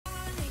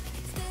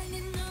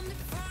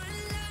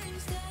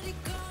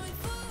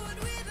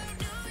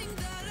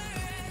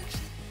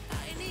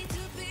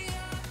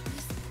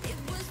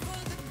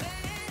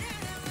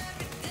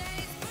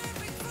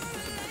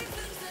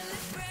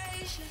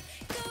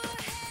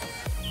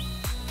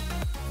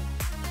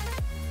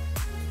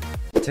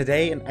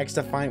Today in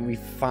XDefiant, we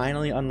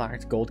finally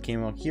unlocked gold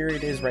camo. Here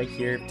it is right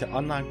here. To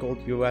unlock gold,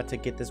 you have to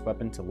get this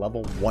weapon to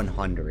level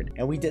 100.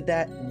 And we did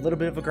that, a little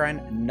bit of a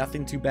grind,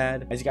 nothing too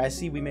bad. As you guys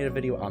see, we made a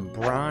video on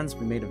bronze,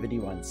 we made a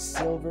video on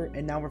silver,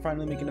 and now we're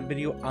finally making a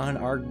video on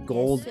our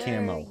gold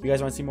camo. If you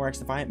guys want to see more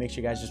XDefiant, make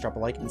sure you guys just drop a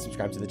like and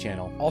subscribe to the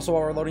channel. Also,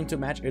 while we're loading to a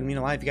match, it would mean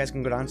a lot if you guys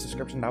can go down to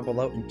subscription down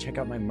below and check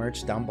out my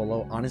merch down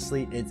below.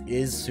 Honestly, it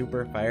is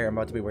super fire. I'm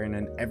about to be wearing it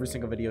in every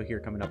single video here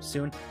coming up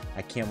soon.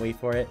 I can't wait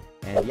for it.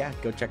 And yeah,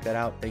 go check that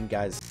out. Thank you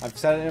guys. I've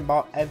said it in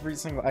about every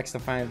single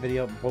XDefiant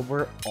video, but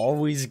we're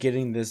always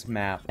getting this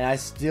map. And I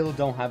still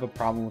don't have a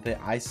problem with it.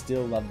 I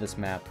still love this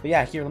map. But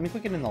yeah, here, let me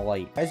click it in the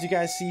light. As you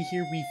guys see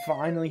here, we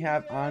finally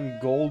have on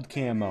gold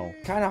camo.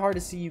 Kind of hard to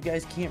see. You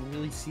guys can't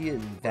really see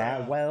it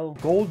that well.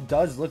 Gold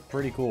does look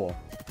pretty cool.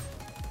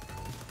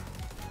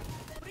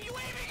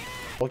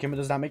 Gold camo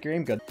does not make your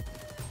aim good.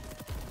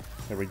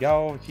 There we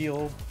go.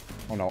 Heal.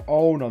 Oh no.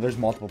 Oh no, there's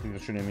multiple people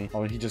shooting at me.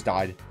 Oh, he just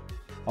died.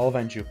 I'll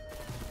avenge you.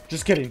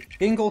 Just kidding.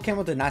 Getting gold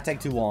camo did not take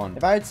too long.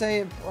 If I'd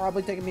say it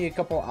probably taken me a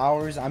couple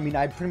hours, I mean,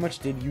 I pretty much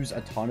did use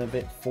a ton of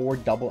it for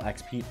double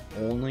XP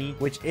only,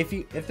 which if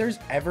there's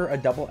ever a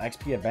double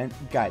XP event,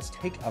 guys,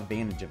 take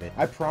advantage of it.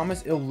 I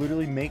promise it'll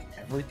literally make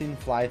everything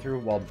fly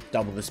through, well,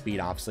 double the speed,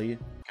 obviously,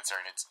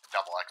 considering it's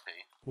double XP.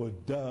 Well,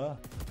 duh.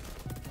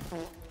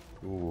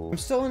 Ooh. I'm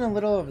still in a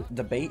little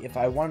debate if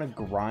I want to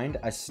grind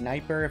a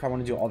sniper, if I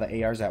want to do all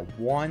the ARs at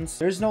once.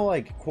 There's no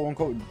like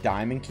quote-unquote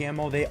diamond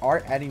camo. They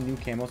are adding new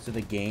camos to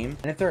the game,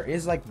 and if there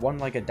is like one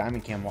like a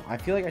diamond camo, I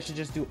feel like I should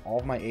just do all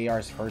of my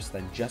ARs first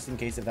then, just in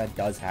case if that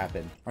does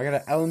happen. I got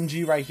an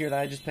LMG right here that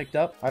I just picked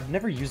up. I've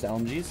never used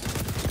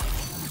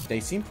LMGs.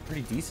 They seem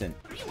pretty decent.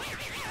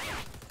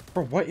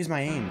 Bro, what is my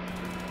aim?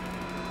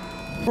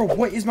 Bro,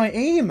 what is my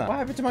aim? What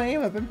happened to my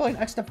aim? I've been playing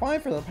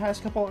XDefiant for the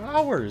past couple of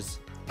hours.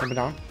 Jumping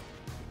down.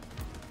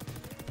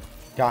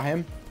 Got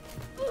him.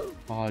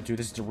 Oh, dude,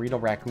 this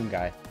Dorito raccoon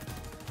guy.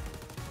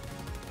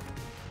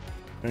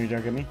 Don't you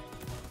dare get me.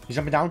 He's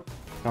jumping down.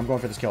 No, I'm going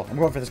for this kill. I'm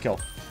going for this kill.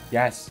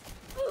 Yes.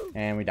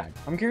 And we died.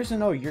 I'm curious to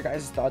know your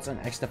guys' thoughts on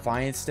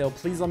XDefiant still.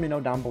 Please let me know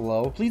down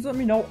below. Please let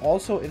me know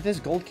also if this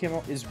gold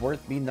camo is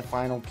worth being the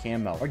final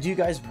camo. Or do you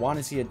guys want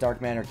to see a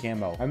dark matter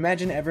camo? I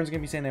imagine everyone's going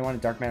to be saying they want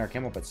a dark matter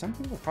camo, but some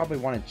people probably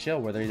want to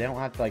chill where they don't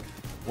have to like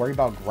worry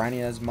about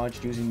grinding as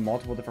much, using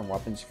multiple different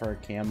weapons for a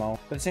camo.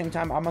 But at the same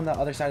time, I'm on the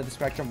other side of the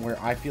spectrum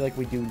where I feel like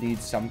we do need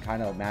some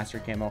kind of master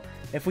camo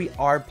if we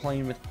are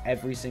playing with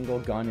every single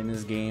gun in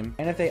this game.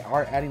 And if they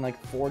are adding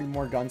like 40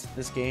 more guns to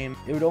this game,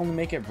 it would only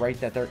make it right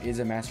that there is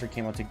a master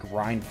camo to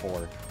grind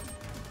for.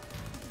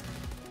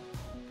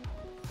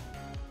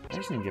 I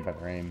just need to get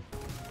better aim.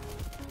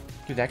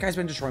 Dude, that guy's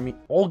been destroying me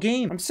all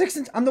game.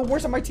 I'm the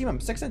worst on my team. I'm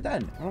 6 and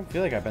 10. I don't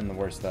feel like I've been the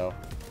worst though.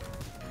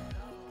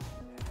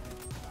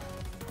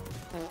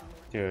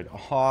 Dude,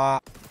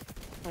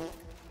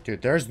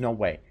 dude, there's no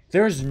way.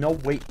 There's no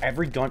way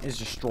every gun is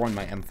destroying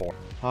my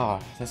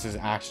M4. This is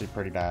actually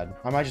pretty bad.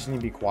 I might just need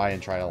to be quiet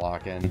and try to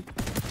lock in.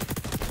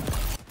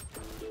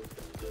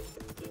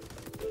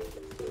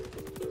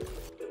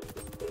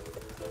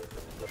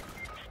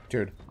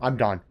 Dude, I'm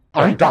done.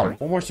 I'm done.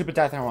 One more stupid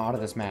death and I'm out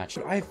of this match.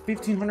 Dude, I have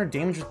 1,500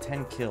 damage with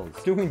 10 kills.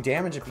 Doing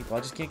damage at people, I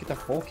just can't get the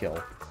full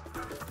kill.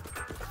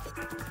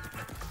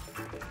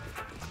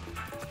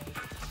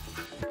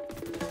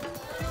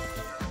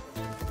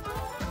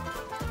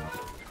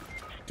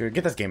 Dude,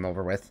 get this game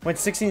over with. Went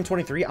 16 and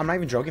 23. I'm not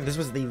even joking. This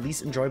was the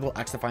least enjoyable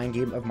XDefiant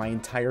game of my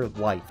entire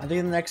life. I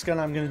think the next gun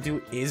I'm going to do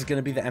is going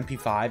to be the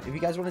MP5. If you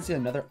guys want to see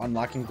another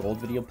unlocking gold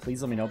video,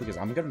 please let me know because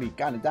I'm going to be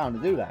kind of down to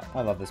do that.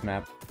 I love this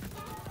map.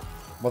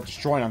 Well,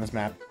 destroying on this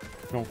map.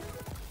 No.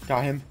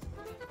 Got him.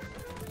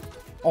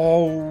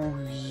 Oh,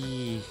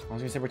 yeah. I was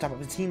going to say we're top of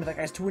the team, but that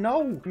guy's 2-0.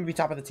 I'm going to be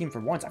top of the team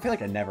for once. I feel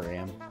like I never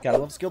am. Gotta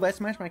love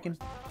skill-based matchmaking.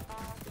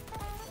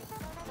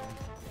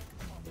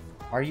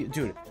 Are you...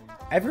 Dude,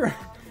 everyone...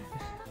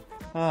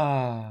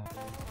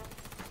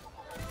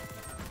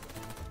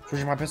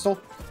 Switching my pistol.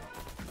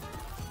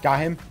 Got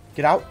him.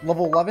 Get out.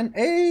 Level 11.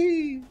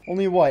 Hey!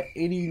 Only what?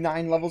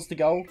 89 levels to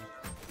go?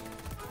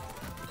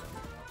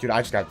 Dude,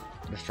 I just got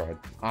destroyed.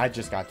 I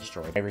just got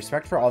destroyed. Hey,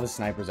 respect for all the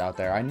snipers out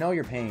there. I know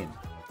your pain.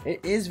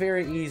 It is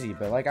very easy,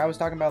 but like I was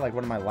talking about like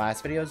one of my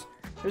last videos,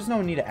 there's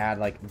no need to add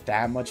like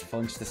that much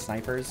flinch to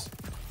snipers.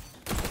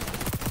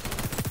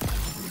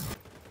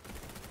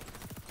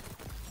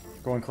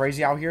 Going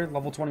crazy out here.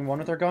 Level 21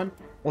 with our gun.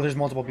 Oh, there's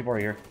multiple people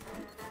right here.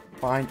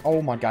 Fine.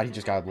 Oh my god, he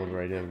just got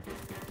obliterated.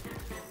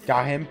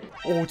 Got him.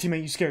 Oh,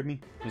 teammate, you scared me.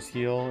 Just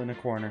heal in a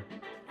corner.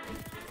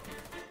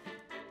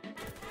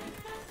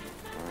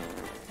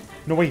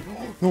 No, wait.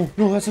 No,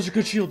 that's such a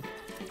good shield.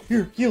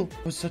 Here, heal.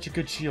 That was such a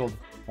good shield.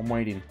 I'm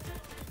waiting.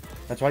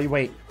 That's why you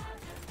wait.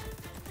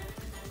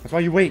 That's why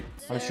you wait.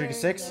 On a streak of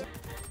 6.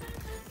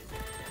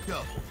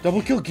 Go.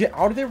 Double kill. Get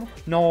out of there.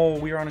 No,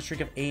 we were on a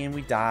streak of 8 and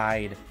we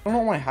died. I don't know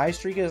what my high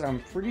streak is. I'm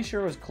pretty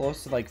sure it was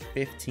close to like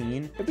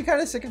 15. It'd be kind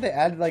of sick if they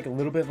added like a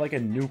little bit of like a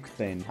nuke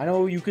thing. I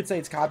know you could say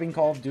it's copying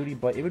Call of Duty,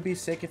 but it would be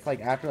sick if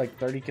like after like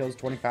 30 kills,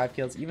 25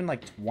 kills, even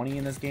like 20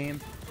 in this game,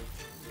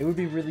 It would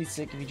be really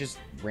sick if you just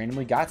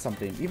randomly got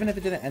something. Even if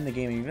it didn't end the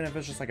game, even if it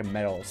was just like a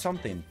medal,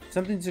 something.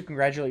 Something to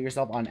congratulate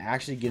yourself on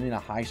actually getting a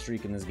high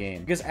streak in this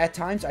game. Because at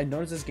times, I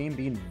noticed this game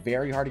being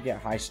very hard to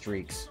get high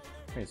streaks.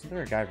 Wait, isn't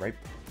there a guy right?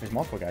 There's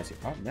multiple guys here.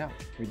 Oh, yeah.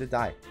 We did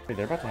die. Wait,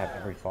 they're about to have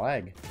every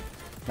flag.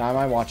 Nah, I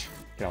might watch.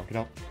 Get out, get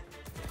out.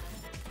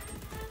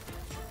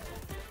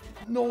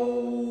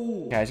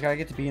 No! Okay, I just gotta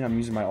get to B and I'm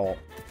using my ult.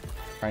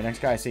 Alright, next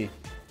guy I see.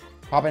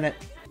 Pop in it.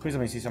 Please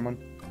let me see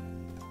someone.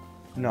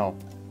 No.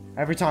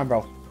 Every time,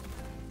 bro.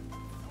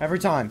 Every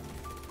time.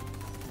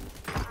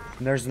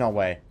 There's no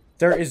way.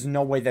 There is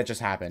no way that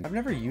just happened. I've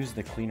never used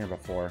the cleaner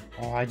before.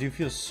 Oh, I do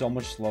feel so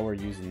much slower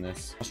using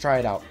this. Let's try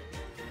it out.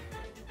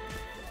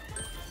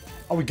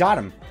 Oh, we got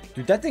him.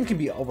 Dude, that thing can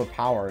be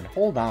overpowered.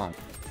 Hold on.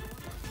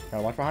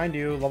 Gotta watch behind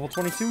you. Level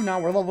 22 now.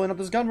 We're leveling up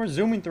this gun. We're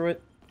zooming through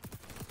it.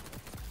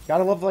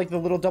 Gotta love, like, the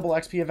little double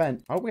XP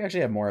event. I hope we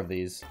actually have more of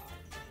these.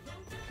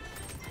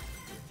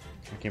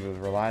 I can't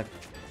believe we're alive.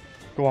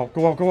 Go out,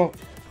 go out, go out.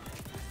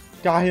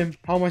 Got him.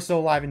 How am I still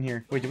alive in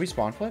here? Wait, did we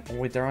spawn flip? Oh,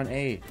 wait, they're on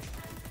A.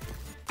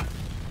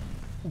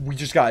 We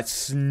just got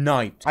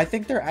sniped. I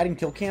think they're adding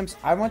kill cams.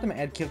 I want them to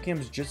add kill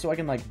cams just so I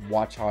can, like,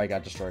 watch how I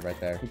got destroyed right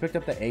there. We picked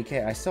up the AK.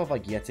 I still have,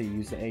 like, yet to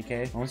use the AK.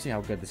 I want to see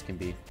how good this can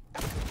be.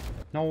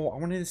 No, I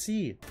wanted to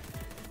see.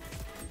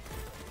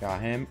 Got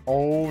him.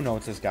 Oh, no,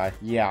 it's this guy.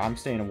 Yeah, I'm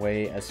staying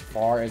away as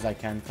far as I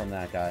can from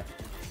that guy.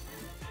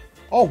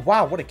 Oh,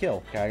 wow, what a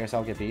kill. Okay, I guess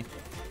I'll get B.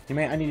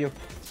 Teammate, I need you.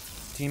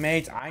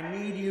 Teammates, I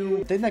need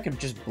you. Thing that can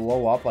just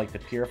blow up, like the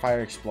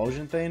purifier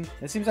explosion thing.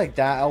 It seems like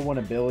that L1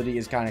 ability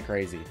is kind of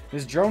crazy.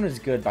 This drone is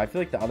good, but I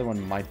feel like the other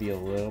one might be a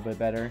little bit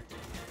better.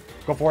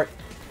 Go for it.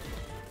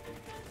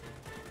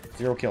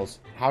 0 kills.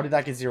 How did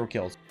that get 0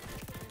 kills?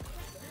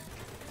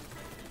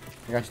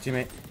 I got you,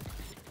 teammate.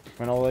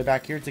 Went all the way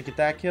back here to get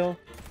that kill.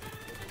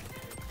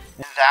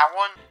 And that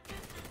one.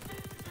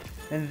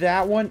 And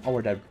that one. Oh,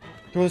 we're dead.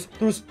 Throw us,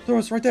 throw us, throw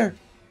us right there.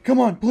 Come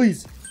on,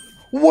 please.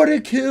 What a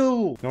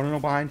kill. No, no, no,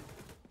 behind.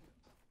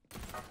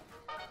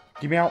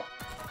 Get me out.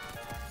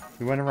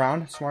 We went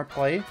around. Smart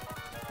play.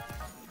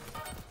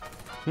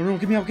 No, no,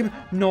 get me out. Get me.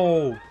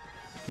 No.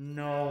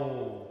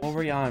 No. What were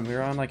we on? We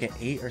were on like an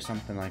 8 or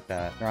something like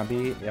that. We're on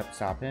B. Yep,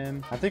 stop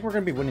him. I think we're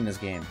going to be winning this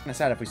game. I'm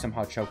sad if we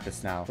somehow choke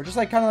this now. We're just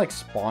like kind of like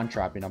spawn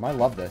trapping them. I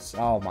love this.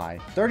 Oh my.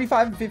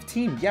 35 and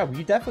 15. Yeah,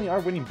 we definitely are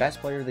winning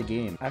best player of the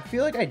game. I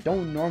feel like I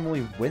don't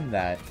normally win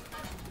that.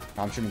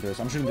 I'm shooting through this.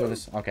 I'm shooting through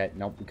this. Okay,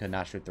 nope, we could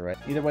not shoot through it.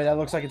 Either way, that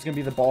looks like it's going to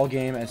be the ball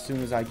game as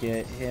soon as I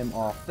get him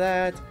off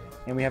that.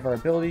 And we have our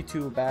ability.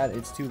 Too bad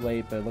it's too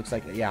late, but it looks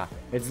like, yeah,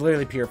 it's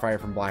literally Purifier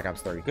from Black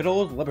Ops 3. Good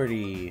old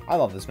Liberty. I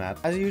love this map.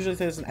 As I usually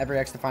say this in every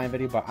XDefiant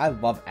video, but I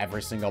love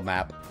every single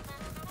map.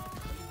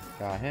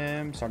 Got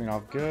him. Starting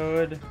off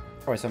good.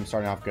 Probably I'm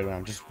starting off good when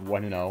I'm just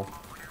 1-0.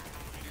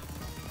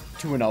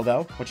 2-0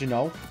 though. What you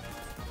know?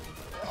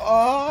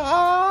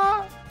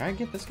 Can I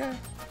get this guy?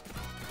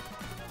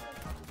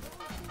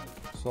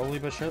 Slowly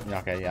but surely.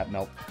 Okay, yeah,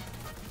 nope.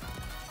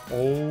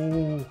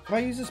 Oh, if I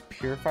use this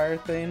purifier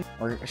thing,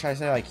 or should I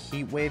say like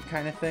heat wave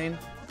kind of thing,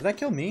 did that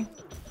kill me?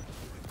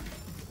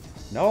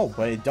 No,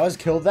 but it does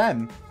kill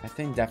them. That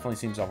thing definitely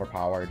seems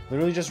overpowered.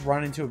 Literally just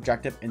run into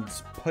objective and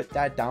put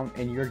that down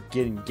and you're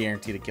getting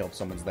guaranteed a kill if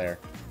someone's there.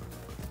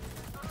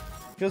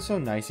 Feels so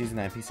nice using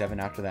the MP7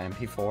 after the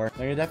MP4.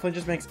 Like, it definitely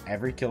just makes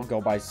every kill go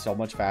by so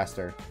much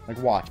faster.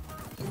 Like, watch.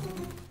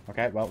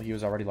 Okay, well, he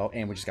was already low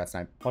and we just got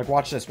sniped. Like,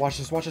 watch this, watch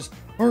this, watch this.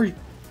 Hurry,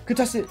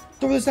 contest it,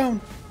 throw this down.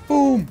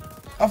 Boom.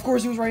 Of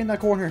course, he was right in that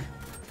corner.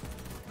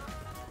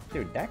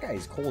 Dude, that guy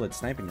is cold at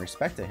sniping.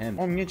 Respect to him.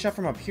 Oh, I'm getting shot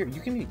from up here. You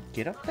can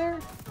get up there?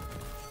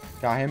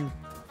 Got him.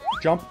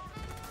 Jump.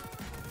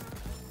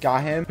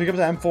 Got him. Pick up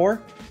the M4.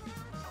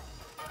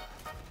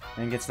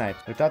 And get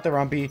sniped. Without the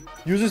rumpy.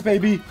 Use this,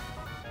 baby.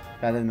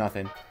 That did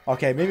nothing.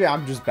 Okay, maybe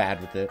I'm just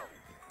bad with it.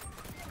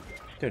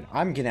 Dude,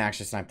 I'm getting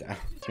actually sniped.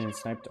 Getting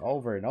sniped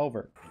over and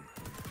over.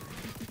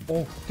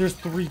 Oh, there's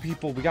 3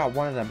 people. We got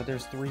one of them, but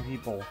there's 3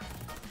 people.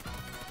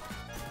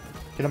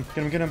 Get him,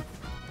 get him, get him.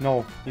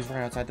 No, he's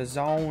right outside the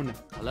zone.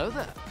 Hello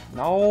there.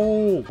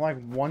 No, I'm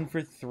like 1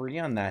 for 3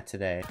 on that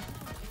today.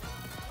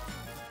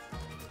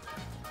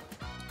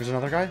 There's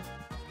another guy.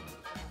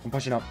 I'm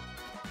pushing up.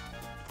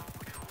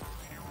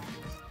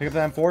 Pick up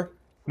the M4.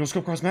 No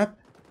scope cross map.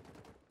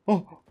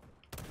 Oh,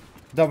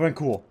 that would've been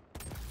cool.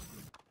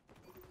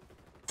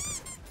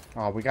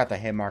 Oh, we got the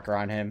hit marker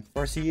on him. Of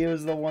course, he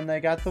was the one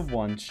that got the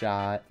 1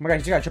 shot. Oh my god,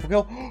 he's got a triple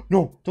kill.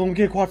 No, don't let him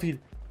get a quad feed.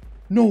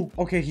 No.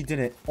 Okay, he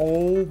didn't.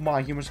 Oh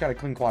my, he almost got a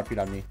clean quad feed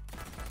on me.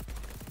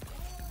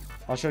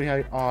 I'll show you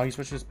how. Oh, he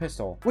switched his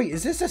pistol. Wait,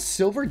 is this a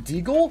silver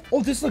deagle?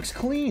 Oh, this looks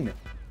clean.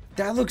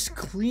 That looks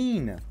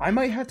clean. I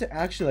might have to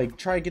actually like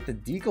try to get the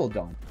deagle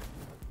done.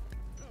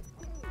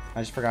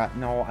 I just forgot.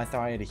 No, I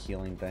thought I had a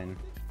healing thing.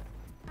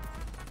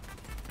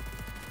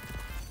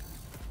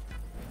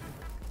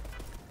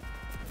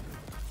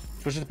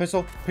 Switched the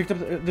pistol. Picked up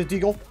the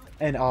deagle.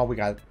 And we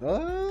got it.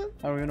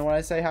 I don't even know what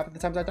I say half of the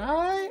times I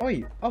die. Oh,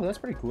 wait. Oh, that's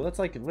pretty cool. That's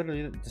like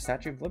literally the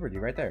Statue of Liberty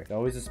right there.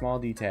 Always the small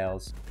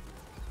details.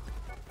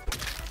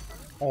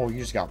 Oh, you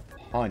just got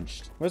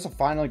punched. I just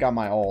finally got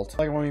my ult.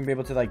 Like, I won't even be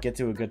able to, like, get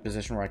to a good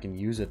position where I can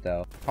use it,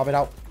 though. Pop it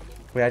out.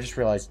 Wait, I just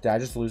realized. Did I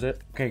just lose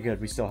it? Okay, good.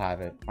 We still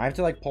have it. I have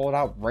to, like, pull it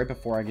out right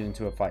before I get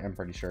into a fight, I'm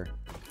pretty sure.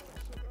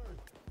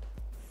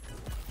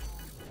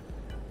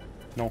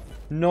 No.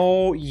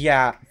 No,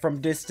 yeah.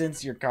 From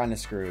distance, you're kind of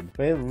screwed.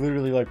 But it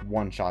literally, like,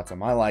 one-shots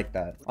him. I like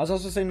that. I was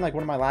also saying, like,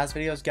 one of my last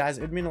videos, guys,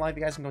 it would mean a lot if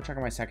you guys can go check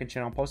out my second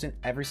channel. I'm posting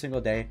every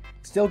single day.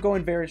 Still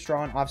going very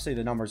strong. Obviously,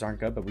 the numbers aren't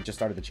good, but we just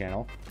started the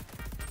channel.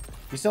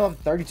 We still have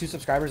 32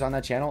 subscribers on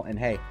that channel, and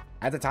hey,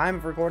 at the time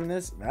of recording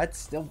this, that's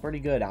still pretty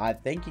good. I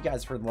thank you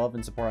guys for the love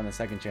and support on the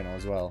second channel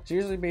as well.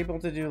 Seriously, be able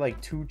to do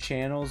like 2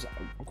 channels,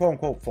 quote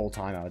unquote, full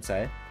time, I would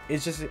say.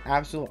 It's just an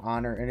absolute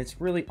honor, and it's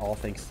really all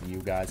thanks to you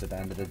guys at the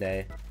end of the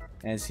day.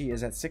 As he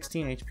is at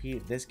 16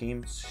 HP, this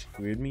game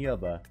screwed me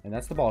over. And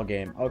that's the ball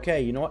game.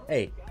 Okay, you know what?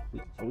 Hey,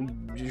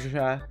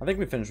 I think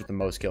we finished with the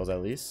most kills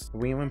at least.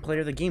 We win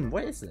player of the game.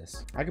 What is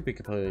this? I could be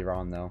completely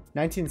wrong though.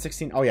 19,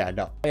 16. Oh yeah,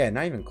 no. Oh yeah,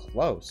 not even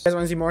close. If you guys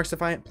want to see more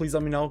XDefiant, please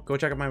let me know. Go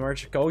check out my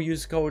merch. Go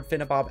use code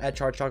Finnabob at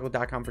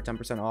chargechocolate.com for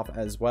 10% off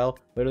as well.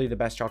 Literally the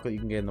best chocolate you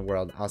can get in the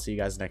world. I'll see you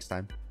guys next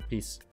time. Peace.